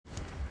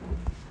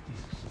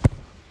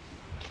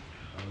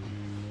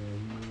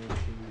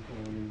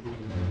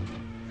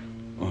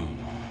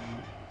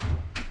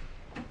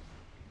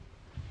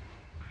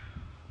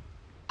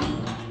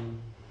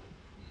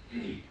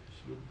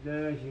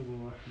الله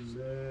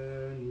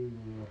الرحمن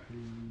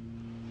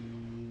الرحيم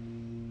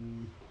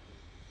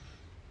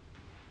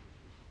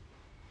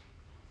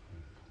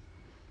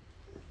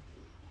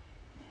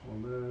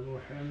وما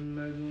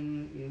محمد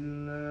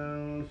إلا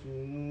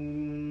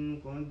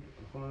رسول قد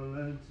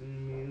خلت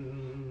من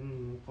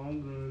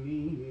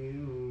قبله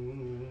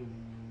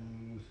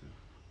الرسل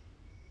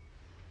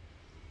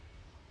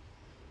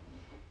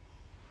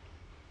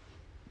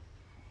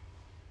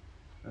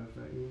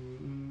أفإن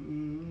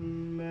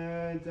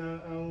مات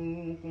أو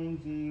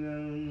قتلا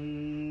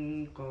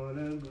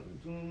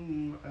انقلبتم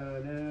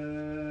على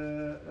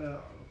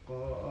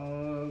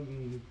أعقابكم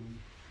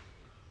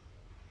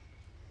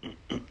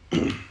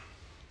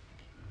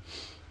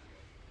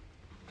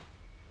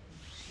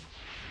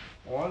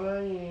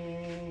ومن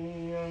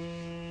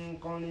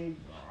ينقلب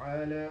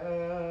على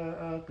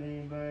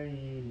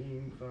عقبيه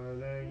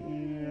فلن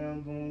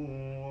يضر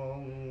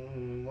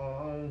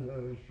الله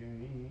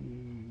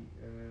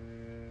شيئا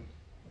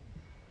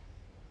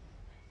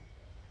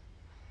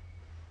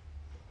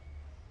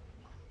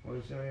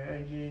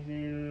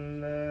وسيجزي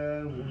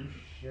الله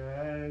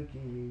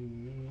الشاكرين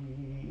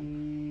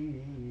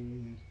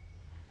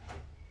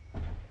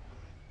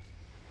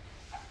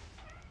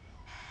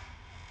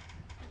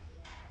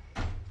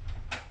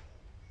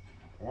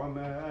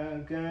وما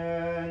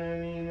كان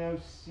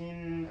لنفس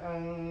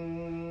أن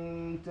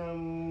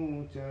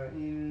تموت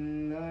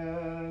إلا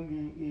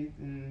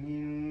بإذن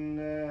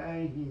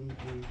الله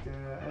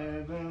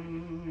كتابا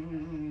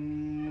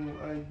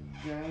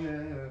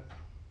مؤجلا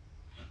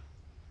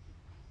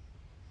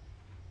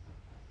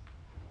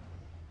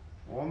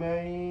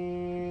ومن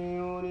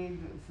يرد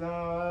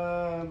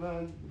ثواب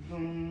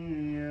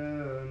الدنيا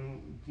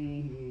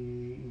نؤته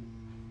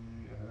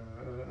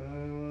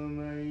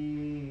ومن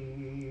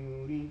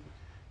يرد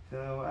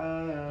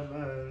ثواب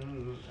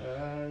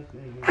الآخرة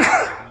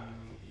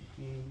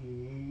نؤته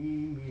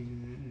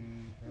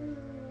منها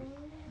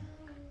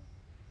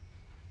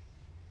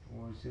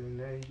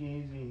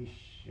وسنجزي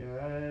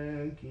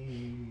الشاكرين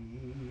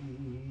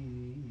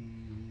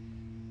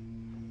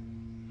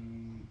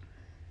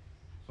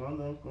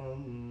صدق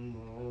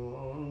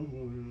الله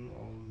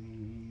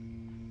العظيم.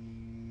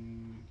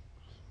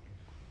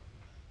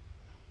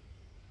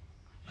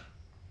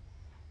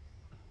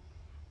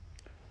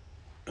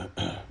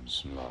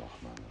 بسم الله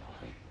الرحمن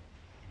الرحيم.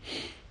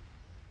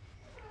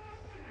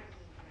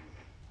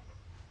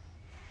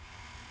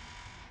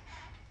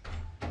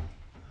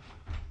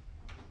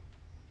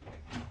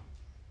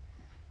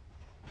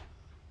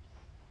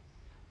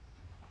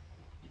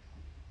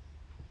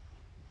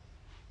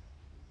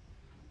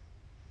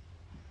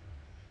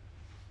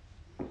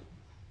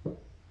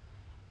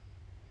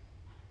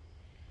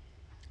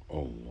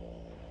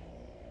 Allah.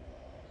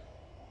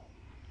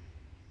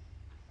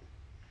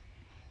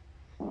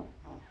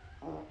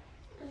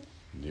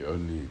 The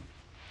only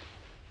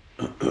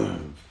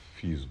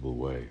feasible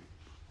way,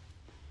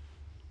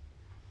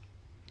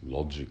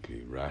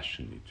 logically,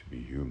 rationally, to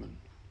be human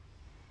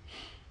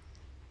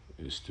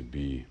is to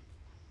be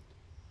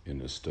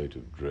in a state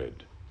of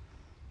dread.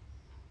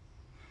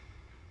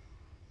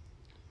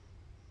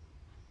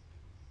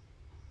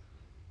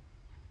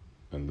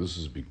 And this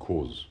is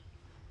because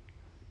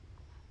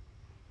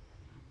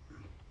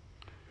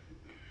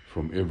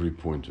from every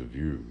point of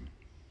view,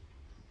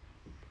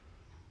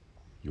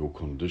 your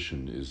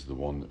condition is the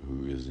one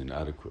who is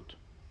inadequate.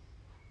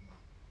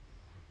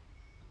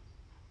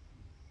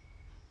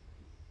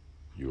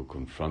 You're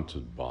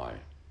confronted by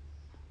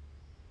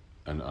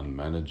an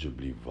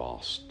unmanageably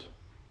vast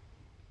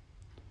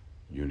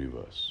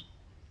universe.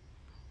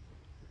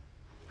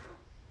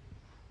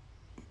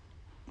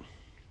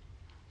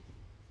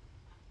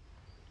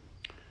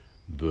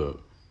 The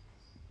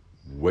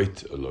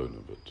weight alone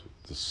of it,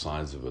 the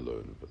size of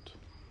alone of it,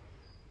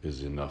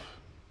 is enough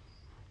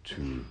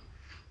to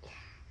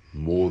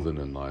more than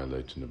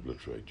annihilate and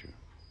obliterate you.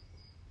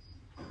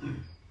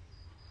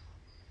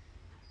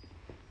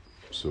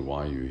 So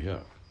why are you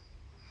here?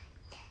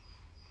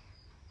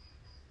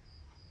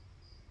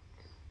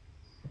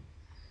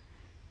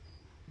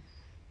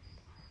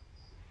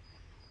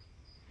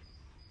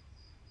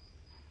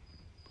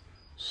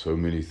 So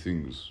many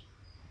things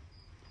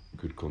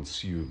could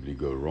conceivably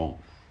go wrong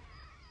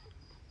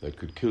that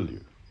could kill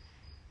you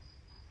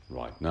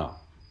right now.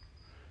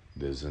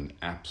 There's an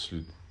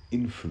absolute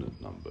infinite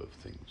number of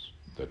things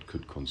that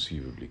could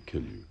conceivably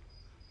kill you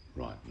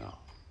right now.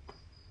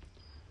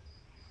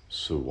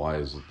 So why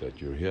is it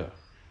that you're here?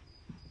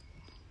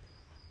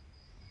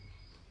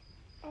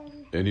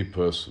 Any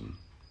person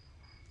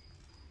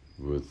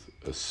with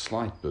a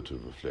slight bit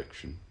of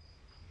reflection,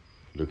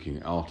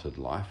 looking out at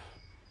life,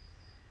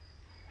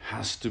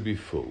 has to be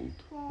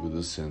filled with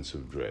a sense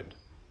of dread.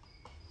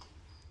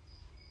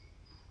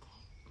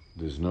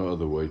 There's no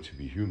other way to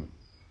be human.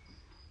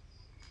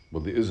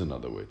 Well, there is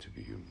another way to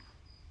be human.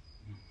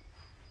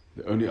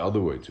 The only other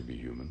way to be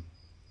human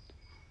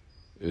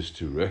is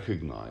to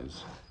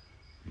recognize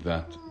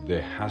that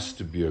there has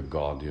to be a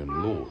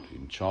guardian Lord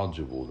in charge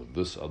of all of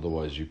this,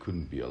 otherwise you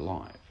couldn't be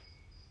alive.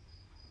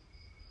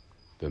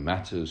 The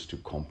matter is too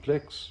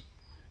complex,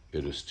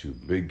 it is too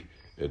big,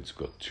 it's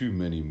got too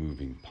many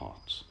moving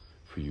parts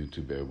for you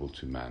to be able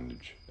to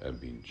manage and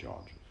be in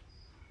charge of.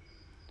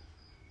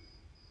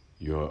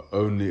 You are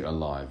only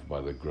alive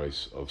by the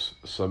grace of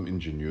some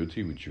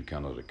ingenuity which you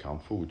cannot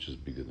account for, which is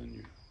bigger than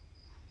you.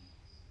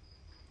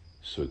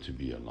 So to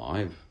be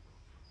alive,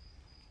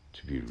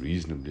 to be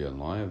reasonably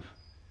alive,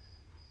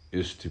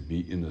 is to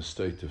be in a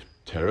state of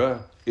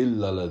terror,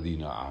 illa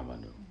ladina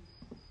amanu,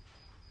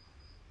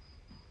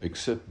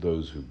 except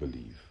those who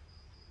believe.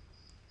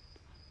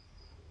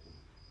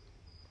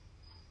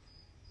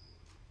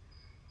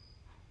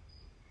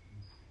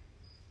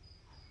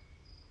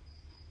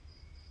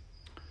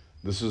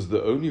 This is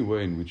the only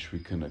way in which we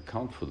can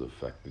account for the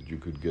fact that you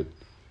could get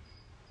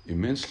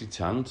immensely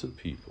talented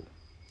people,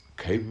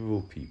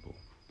 capable people,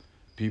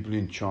 people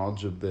in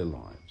charge of their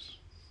lives,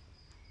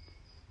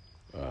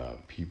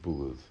 people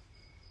with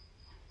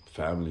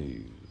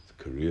family,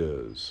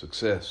 careers,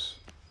 success,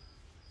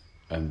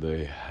 and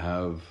they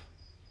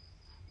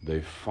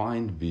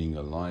find being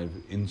alive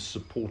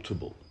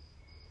insupportable.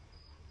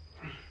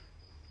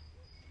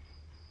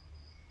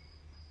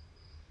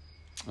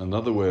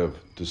 Another way of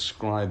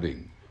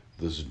describing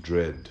this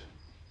dread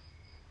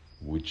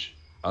which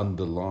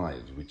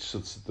underlies, which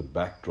sits at the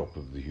backdrop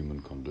of the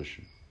human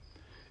condition,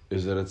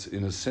 is that it's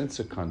in a sense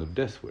a kind of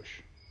death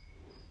wish.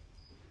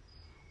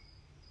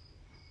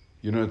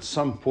 You know, at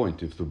some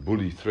point, if the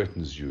bully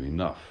threatens you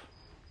enough,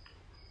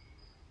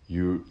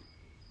 you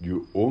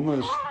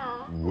almost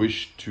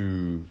wish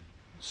to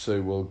say,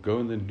 well, go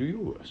and then do your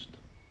worst.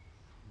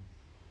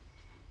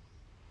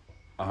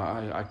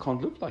 I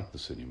can't live like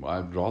this anymore.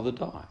 I'd rather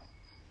die.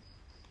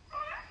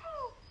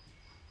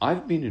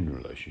 I've been in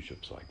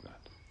relationships like that,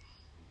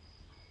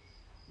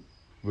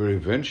 where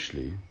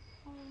eventually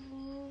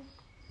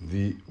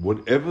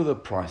whatever the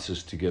price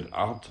is to get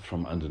out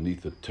from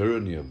underneath the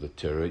tyranny of the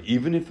terror,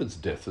 even if it's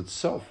death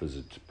itself, is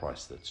a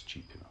price that's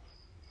cheap enough.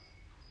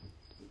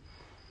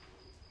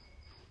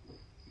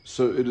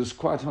 So it is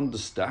quite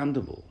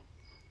understandable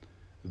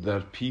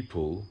that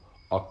people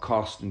are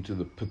cast into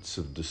the pits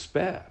of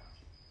despair.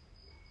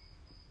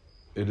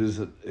 It is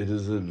a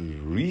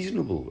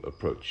reasonable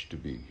approach to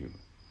being human.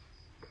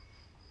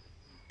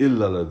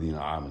 Illa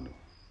ladina amanu.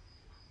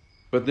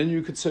 But then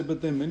you could say,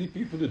 but there are many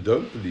people who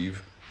don't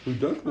believe, who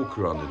don't walk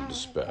around in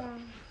despair.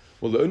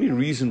 Well, the only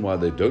reason why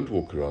they don't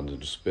walk around in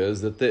despair is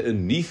that they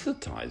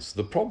anesthetize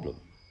the problem.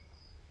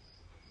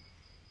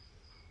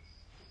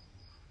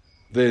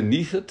 They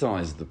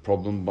anesthetize the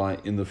problem by,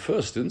 in the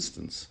first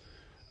instance,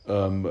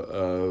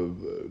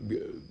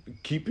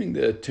 keeping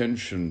their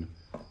attention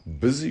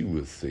busy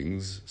with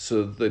things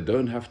so that they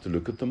don't have to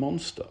look at the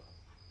monster.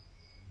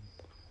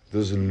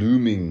 There's a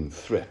looming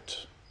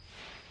threat.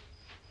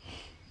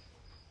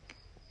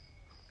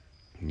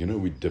 You know,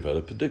 we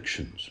develop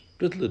addictions,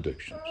 little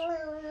addictions.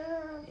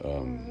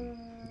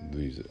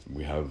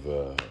 We have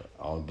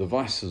our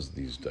devices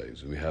these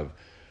days. We have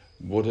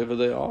whatever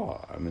they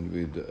are. I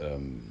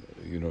mean,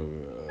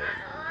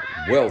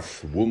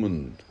 wealth,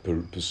 woman,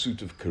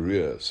 pursuit of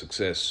career,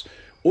 success.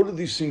 All of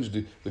these things,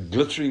 the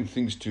glittering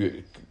things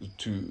to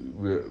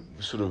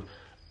sort of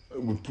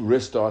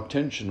rest our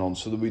attention on,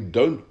 so that we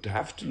don't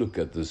have to look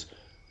at this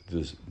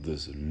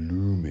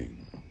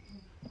looming,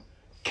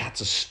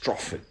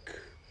 catastrophic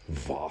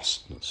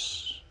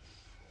vastness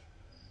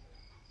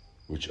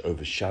which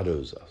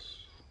overshadows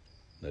us,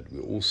 that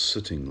we're all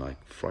sitting like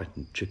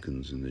frightened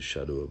chickens in the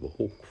shadow of a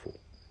hawk for.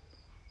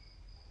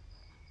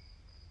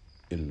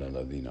 Illa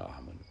ladina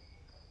amanu.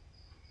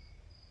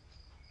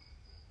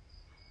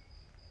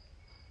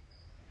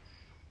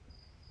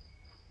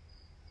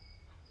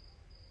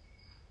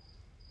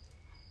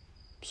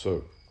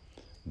 So,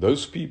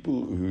 those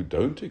people who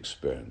don't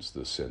experience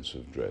this sense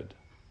of dread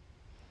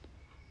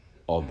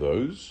are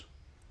those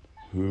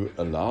who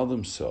allow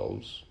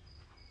themselves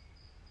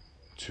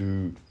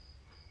to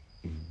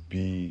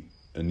be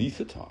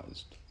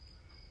anesthetized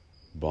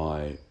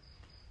by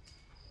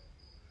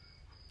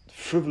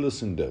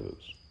frivolous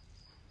endeavors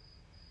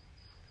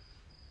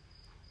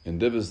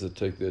that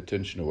take their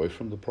attention away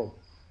from the problem.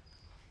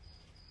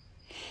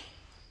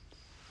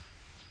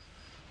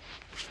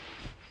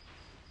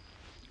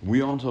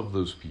 We aren't of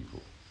those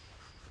people.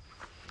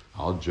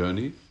 Our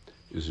journey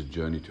is a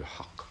journey to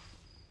haqq.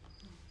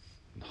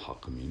 And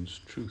haqq means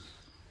truth.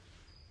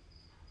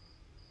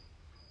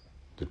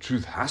 The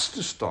truth has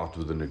to start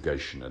with a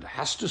negation. It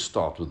has to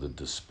start with a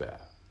despair.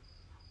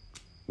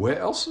 Where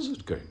else is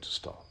it going to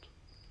start?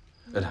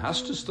 It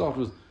has to start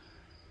with,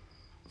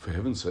 for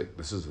heaven's sake,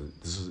 this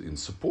is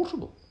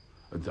insupportable.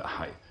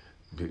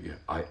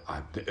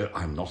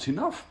 I'm not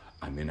enough.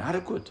 I'm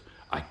inadequate.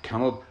 I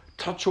cannot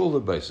touch all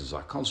the bases.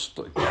 I can't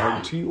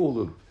guarantee all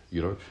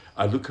the,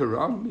 I look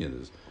around me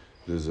and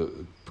there's a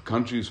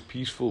country is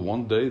peaceful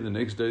one day, the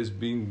next day is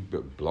being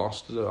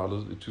blasted out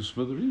to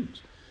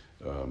smithereens.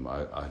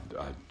 I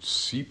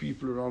see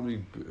people around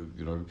me,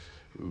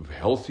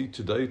 healthy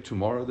today,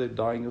 tomorrow they're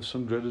dying of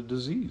some dreaded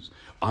disease.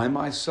 I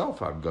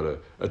myself, I've got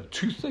a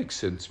toothache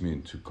sends me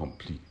into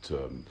complete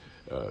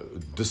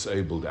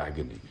disabled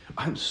agony.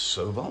 I'm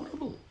so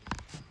vulnerable.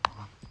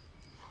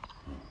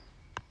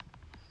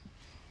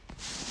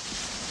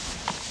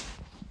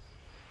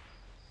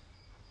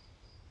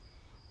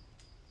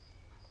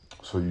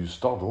 So you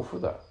start off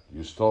with that.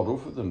 You start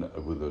off with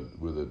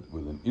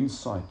an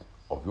insight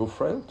of your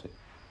frailty.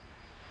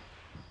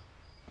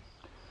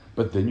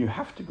 But then you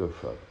have to go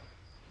further.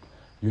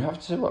 You have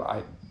to say,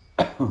 well,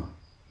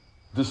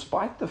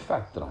 despite the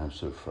fact that I am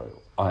so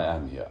frail, I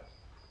am here.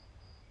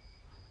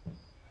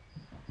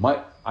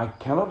 I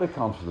cannot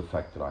account for the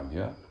fact that I'm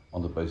here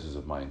on the basis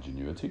of my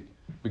ingenuity,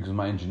 because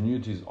my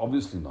ingenuity is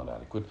obviously not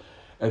adequate.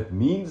 It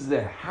means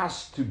there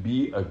has to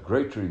be a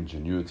greater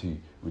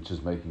ingenuity which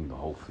is making the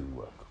whole thing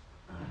work.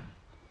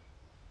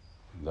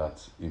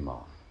 That's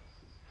Iman.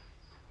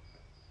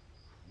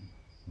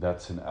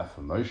 That's an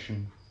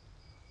affirmation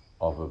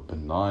of a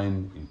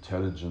benign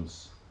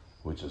intelligence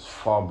which is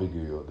far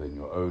bigger than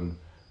your own,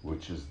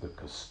 which is the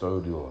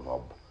custodial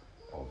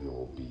of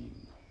your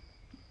being,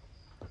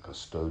 the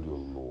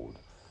custodial Lord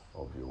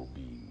of your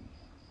being,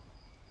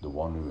 the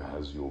one who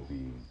has your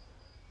being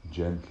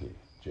gently,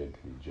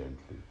 gently,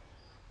 gently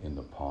in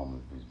the palm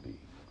of his being.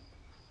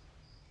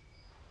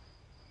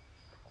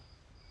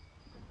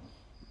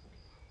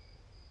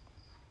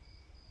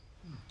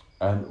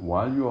 And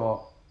while you are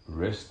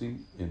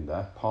resting in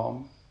that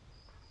palm,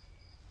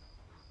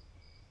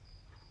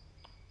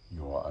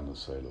 you are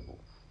unassailable.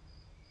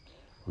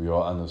 We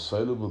are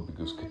unassailable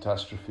because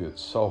catastrophe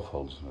itself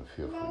holds no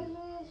fear for you.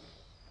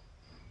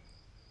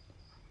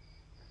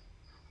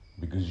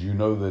 Because you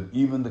know that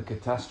even the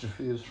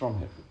catastrophe is from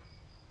him.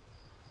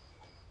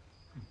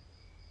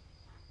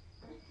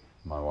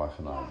 My wife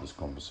and I had this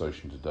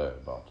conversation today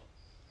about,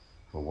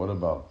 well, what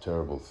about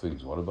terrible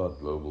things? What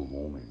about global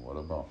warming? What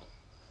about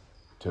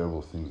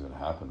terrible things that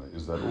happen?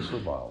 Is that also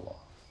by Allah?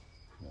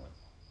 You know,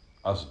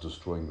 us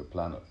destroying the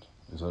planet,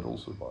 is that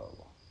also by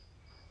Allah?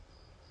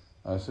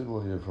 I said,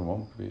 well, yeah, from one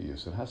point of view,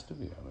 yes, it has to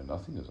be. I mean,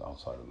 nothing is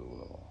outside of the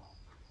will of Allah.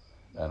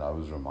 And I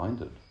was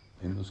reminded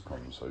in this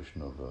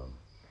conversation of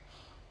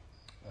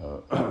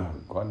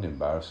quite an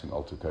embarrassing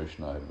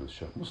altercation I had with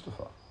Sheikh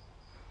Mustafa,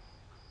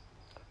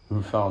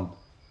 who found,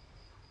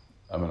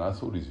 I mean, I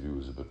thought his view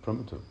was a bit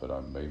primitive, but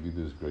maybe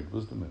there's great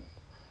wisdom in it.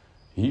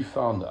 He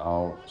found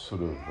our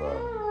sort of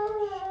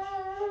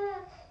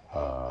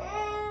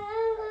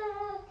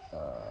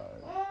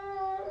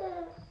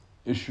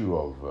issue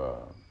of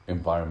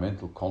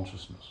environmental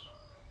consciousness,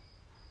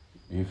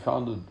 he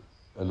found it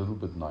a little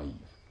bit naive.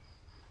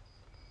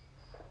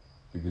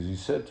 Because he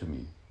said to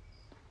me,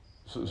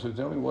 so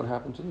tell me what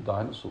happened to the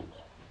dinosaurs?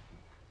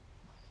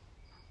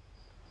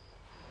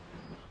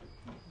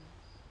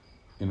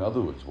 In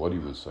other words, what he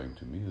was saying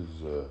to me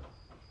is,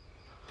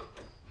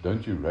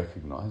 don't you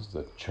recognize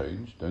that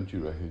change? Don't you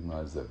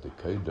recognize that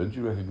decay? Don't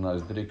you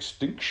recognize that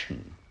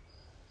extinction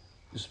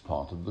is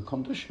part of the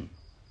condition?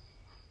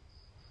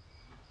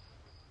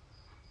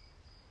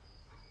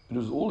 It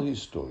was all his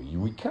story.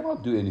 We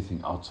cannot do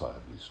anything outside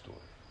of his story.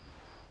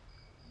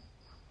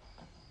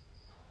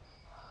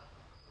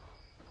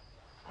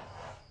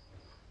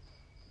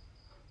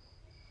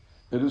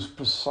 It is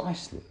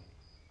precisely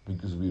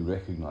because we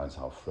recognize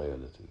how frail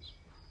it is,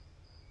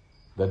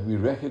 that we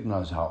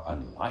recognize how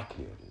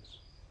unlikely it is,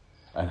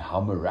 and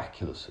how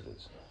miraculous it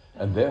is,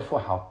 and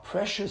therefore how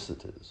precious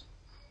it is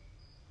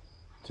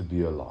to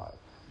be alive,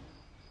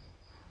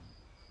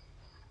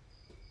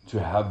 to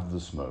have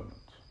this moment.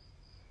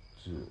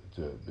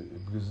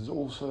 Because it's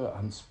also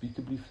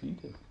unspeakably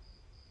fleeting.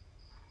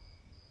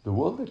 The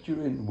world that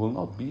you're in will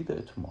not be there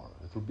tomorrow.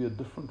 It will be a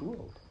different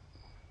world.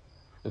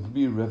 It will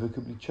be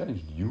irrevocably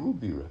changed. You will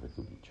be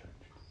irrevocably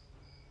changed.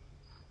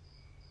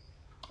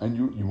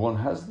 And one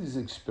has these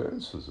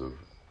experiences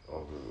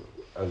of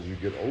as you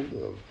get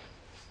older, of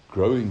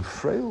growing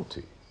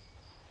frailty.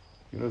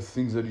 You know,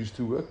 things that used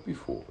to work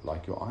before,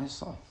 like your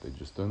eyesight, they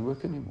just don't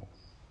work anymore.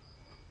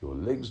 Your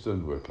legs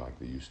don't work like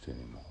they used to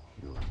anymore.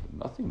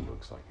 Nothing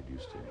looks like it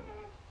used to anymore.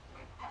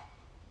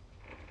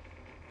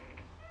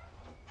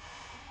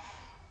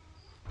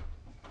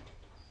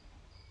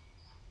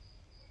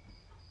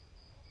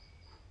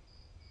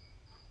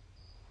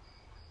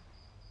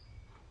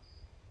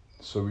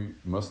 So we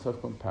must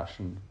have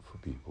compassion for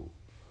people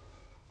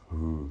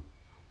who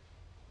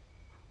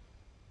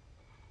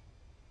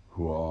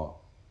are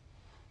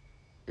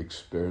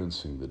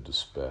experiencing the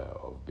despair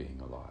of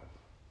being alive,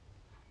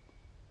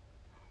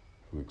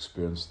 who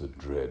experience the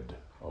dread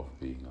of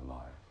being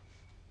alive.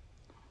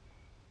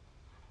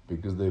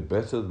 Because they're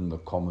better than the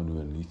common who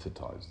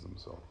anesthetize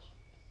themselves.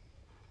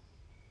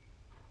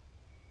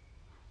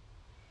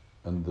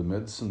 And the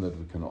medicine that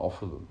we can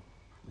offer them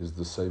is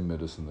the same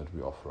medicine that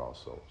we offer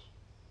ourselves.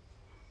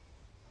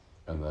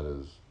 And that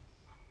is,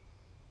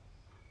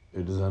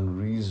 it is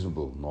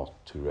unreasonable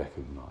not to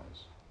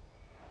recognize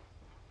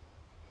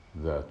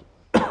that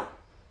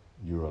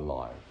you're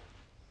alive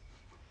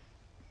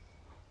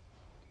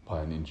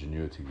by an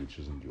ingenuity which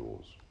isn't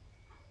yours.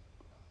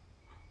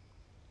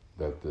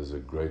 That there's a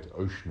great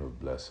ocean of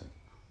blessing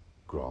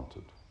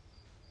granted,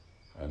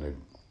 and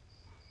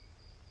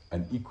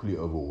an equally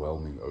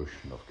overwhelming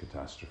ocean of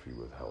catastrophe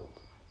withheld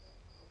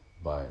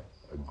by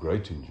a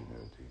great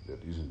ingenuity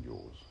that isn't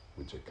yours,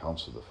 which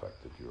accounts for the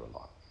fact that you're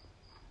alive.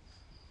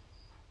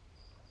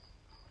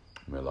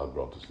 May Allah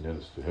grant us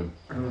nearness to Him.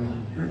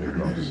 May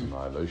grant us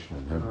annihilation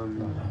in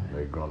Him.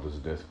 May grant us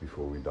death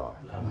before we die.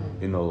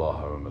 Inna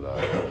Allah wa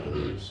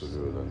malaikatahu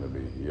yusalluna ala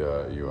nabi.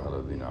 Ya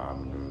ayyuhalladhina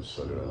amanu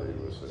sallu alayhi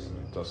wa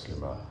sallimu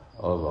taslima.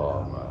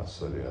 Allahumma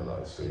salli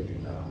ala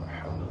Sayyidina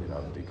Muhammadin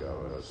abdika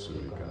wa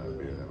rasulika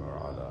nabiyina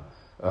wa ala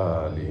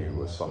alihi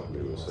wa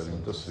sahbihi wa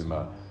sallim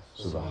taslima.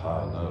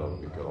 Subhana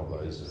rabbika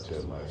rabbil izzati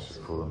amma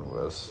yasifun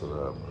wa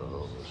assalamu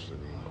ala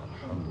al-mursalin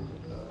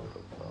walhamdulillah.